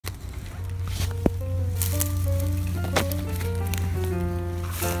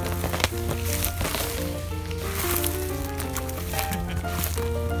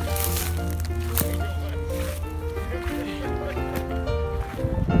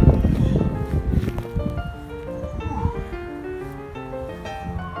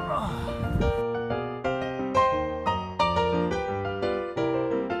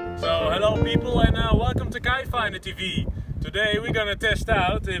KiteFinder TV. Today we're gonna test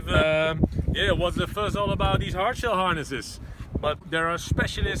out if what's the fuss all about these hardshell harnesses. But there are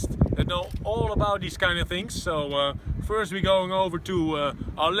specialists that know all about these kind of things. So first we're going over to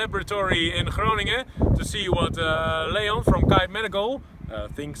our laboratory in Groningen to see what Leon from KiteMedical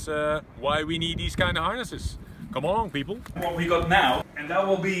thinks why we need these kind of harnesses. Come along, people. What we got now, and that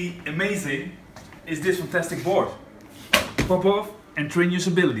will be amazing, is this fantastic board. Pop off and train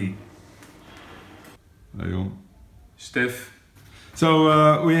usability. Leon. Steph.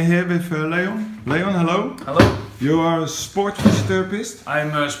 So we're here with Leon. Leon, hello. Hello. You are a sport physiotherapist?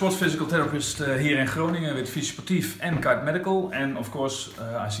 I'm a sports physical therapist here in Groningen with Fysiosportief and KiteMedical, and of course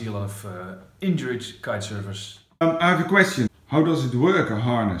I see a lot of injured kite surfers. I have a question. How does it work, a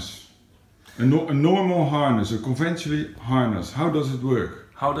harness? A normal harness, a conventional harness, how does it work?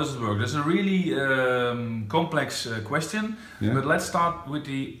 How does it work? That's a really complex question, Yeah. but let's start with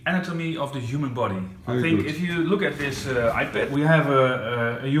the anatomy of the human body. Very I think good. if you look at this iPad, we have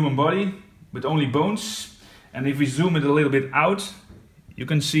a human body with only bones, and if we zoom it a little bit out, you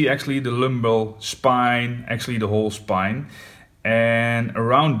can see actually the lumbar spine, actually the whole spine, and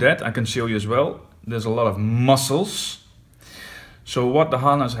around that I can show you as well, there's a lot of muscles. So what the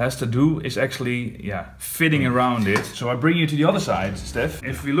harness has to do is actually, fitting around it. So I bring you to the other side, Steph.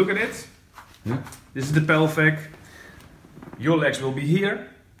 If we look at it, this is the pelvic. Your legs will be here.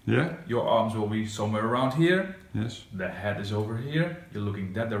 Yeah. Your arms will be somewhere around here. Yes. The head is over here. You're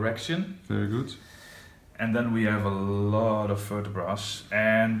looking that direction. Very good. And then we have a lot of vertebrae.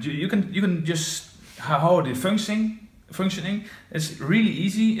 And you can just how it is functioning. It's really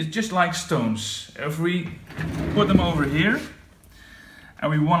easy. It's just like stones. If we put them over here, and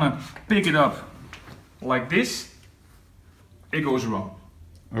we want to pick it up like this, it goes wrong.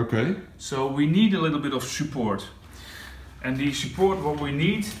 Okay. So we need a little bit of support. And the support what we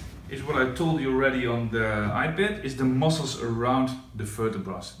need is what I told you already on the iPad, is the muscles around the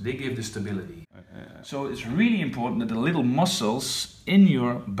vertebrae. They give the stability. So it's really important that the little muscles in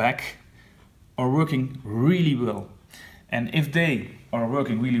your back are working really well. And if they are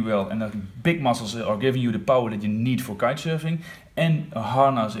working really well and the big muscles are giving you the power that you need for kite surfing, and a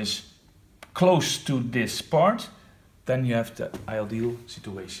harness is close to this part, then you have the ideal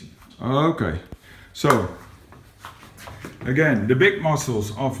situation. Okay. So, again, the big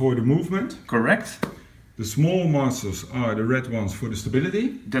muscles are for the movement. Correct? The small muscles are the red ones for the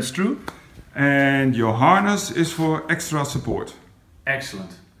stability. That's true. And your harness is for extra support.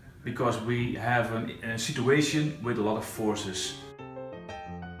 Excellent. Because we have a situation with a lot of forces.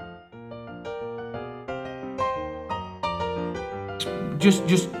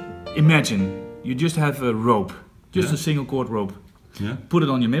 Just imagine, you just have a rope, just a single cord rope. Yeah. Put it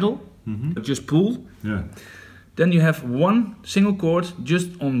on your middle, just pull. Yeah. Then you have one single cord just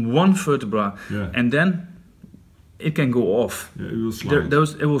on one vertebra, and then it can go off. Yeah, it will slide.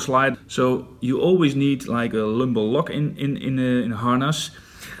 It will slide. So you always need like a lumbar lock in a harness.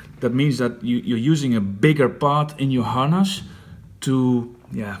 That means that you're using a bigger part in your harness to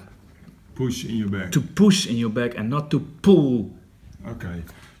Push in your back. to push in your back and not to pull. Okay.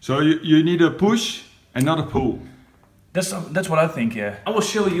 So you need a push and not a pull. That's what I think. Yeah. I will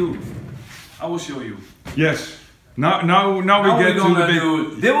show you. Yes. Now we get to the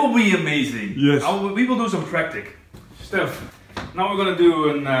big. That will be amazing. Yes. We will do some practice. Steph, now we're gonna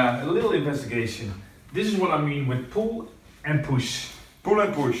do a little investigation. This is what I mean with pull and push. Pull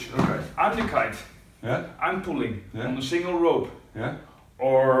and push. Okay. I'm the kite. Yeah. I'm pulling Yeah. on a single rope Yeah.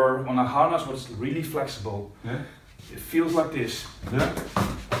 or on a harness what's really flexible. Yeah. It feels like this. Yeah.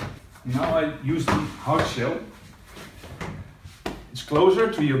 Now I use the hard shell. It's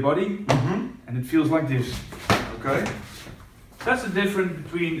closer to your body and it feels like this. Okay. That's the difference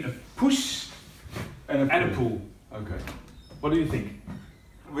between a push and a pull. Okay. What do you think?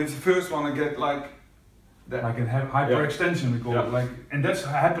 With the first one I get like that. Like a hyperextension, we call it. Like, and that's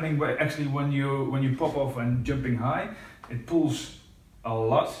happening actually when you pop off and jumping high, it pulls a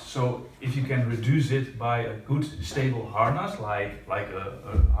lot. So if you can reduce it by a good stable harness, like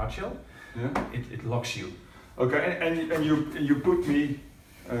a hard shell, it locks you. Okay. And you put me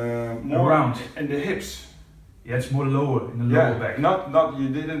more around in the hips. Yeah, it's more lower in the lower back. Not you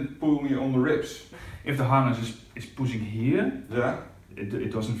didn't pull me on the ribs. If the harness is pushing here,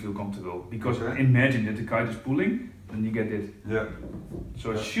 it doesn't feel comfortable, because imagine that the kite is pulling, and you get it. Yeah.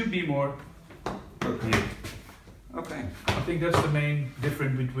 So it should be more here. Okay. I think that's the main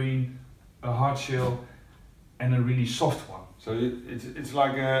difference between a hard shell and a really soft one. So it's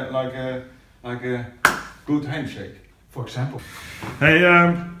like a good handshake. For example. Hey,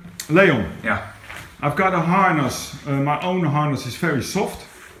 Leon. Yeah. I've got a harness. My own harness is very soft.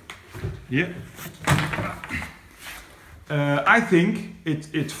 Yeah. I think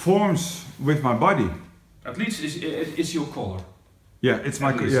it forms with my body. At least it's your color. Yeah, it's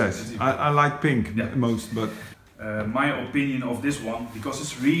my color. Yes, I like pink most, but my opinion of this one, because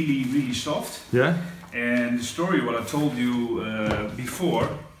it's really soft. Yeah. And the story what I told you before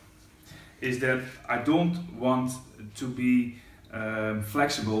is that I don't want to be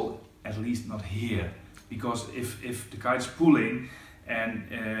flexible, at least not here, because if the kite's pulling and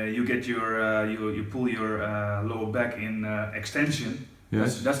you get your you pull your lower back in extension,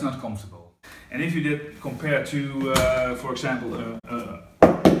 yes, that's not comfortable. And if you did compare to, for example,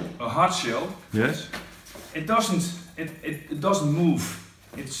 a hard shell, yes, it doesn't move.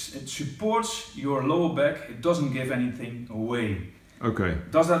 It supports your lower back. It doesn't give anything away. Okay.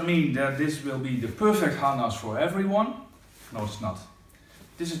 Does that mean that this will be the perfect harness for everyone? No, it's not.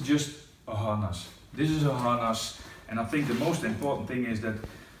 This is just a harness. This is a harness, and I think the most important thing is that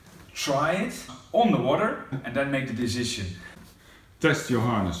try it on the water and then make the decision. Test your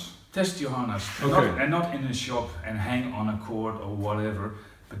harness. Test your harness. Okay. And not in a shop and hang on a cord or whatever,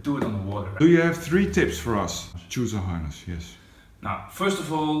 but do it on the water. Do you have 3 tips for us? Choose a harness, yes. Now, first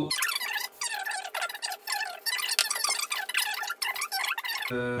of all,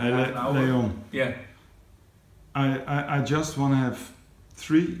 Leon. Yeah. I just want to have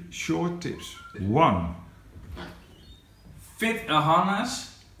 3 short tips. 1. Fit a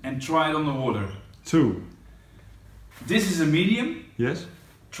harness and try it on the water. 2. This is a medium. Yes.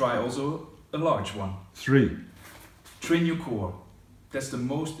 Try also a large one. 3. Train your core. That's the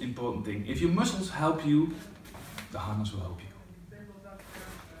most important thing. If your muscles help you, the harness will help you.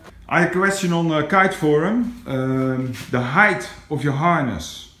 I have a question on the kite forum. The height of your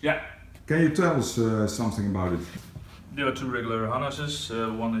harness. Yeah. Can you tell us something about it? There are 2 regular harnesses.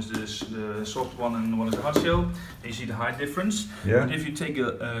 One is the soft one and one is the hard shell. You see the height difference. Yeah. But if you take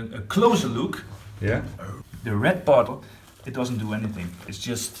a closer look, Yeah. the red part, it doesn't do anything. It's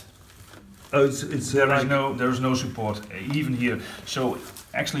just there is no support even here. So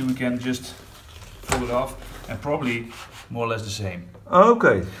actually we can just pull it off and probably more or less the same.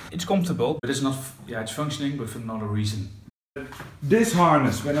 Okay. It's comfortable, but it's not. Yeah, it's functioning, but for another reason. This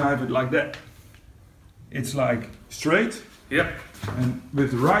harness, when I have it like that, it's like straight. Yeah. And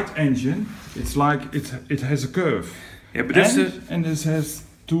with the right engine, it's like it has a curve. Yeah, but that's and this has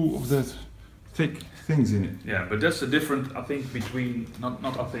 2 of that thick things in it. Yeah, but that's the difference. I think between not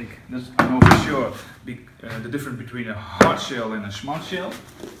I think that's, I know for sure. The difference between a hard shell and a smart shell.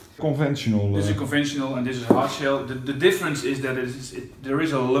 Conventional. This is conventional and this is a hard shell. The difference is that there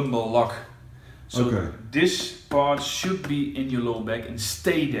is a lumbar lock. So this part should be in your lower back and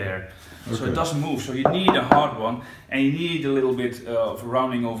stay there. So it doesn't move. So you need a hard one and you need a little bit of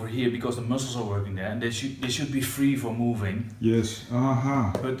rounding over here because the muscles are working there and they should be free for moving. Yes.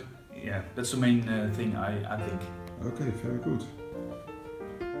 Aha. But yeah, that's the main thing I think. Okay, very good.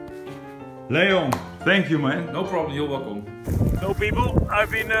 Leon, thank you, man. No problem, you're welcome. So people, I've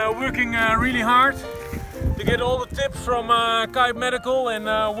been working really hard to get all the tips from KiteMedical and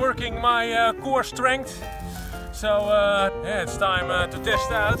working my core strength. So yeah, it's time to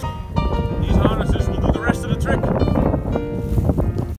test out. These harnesses will do the rest of the trick.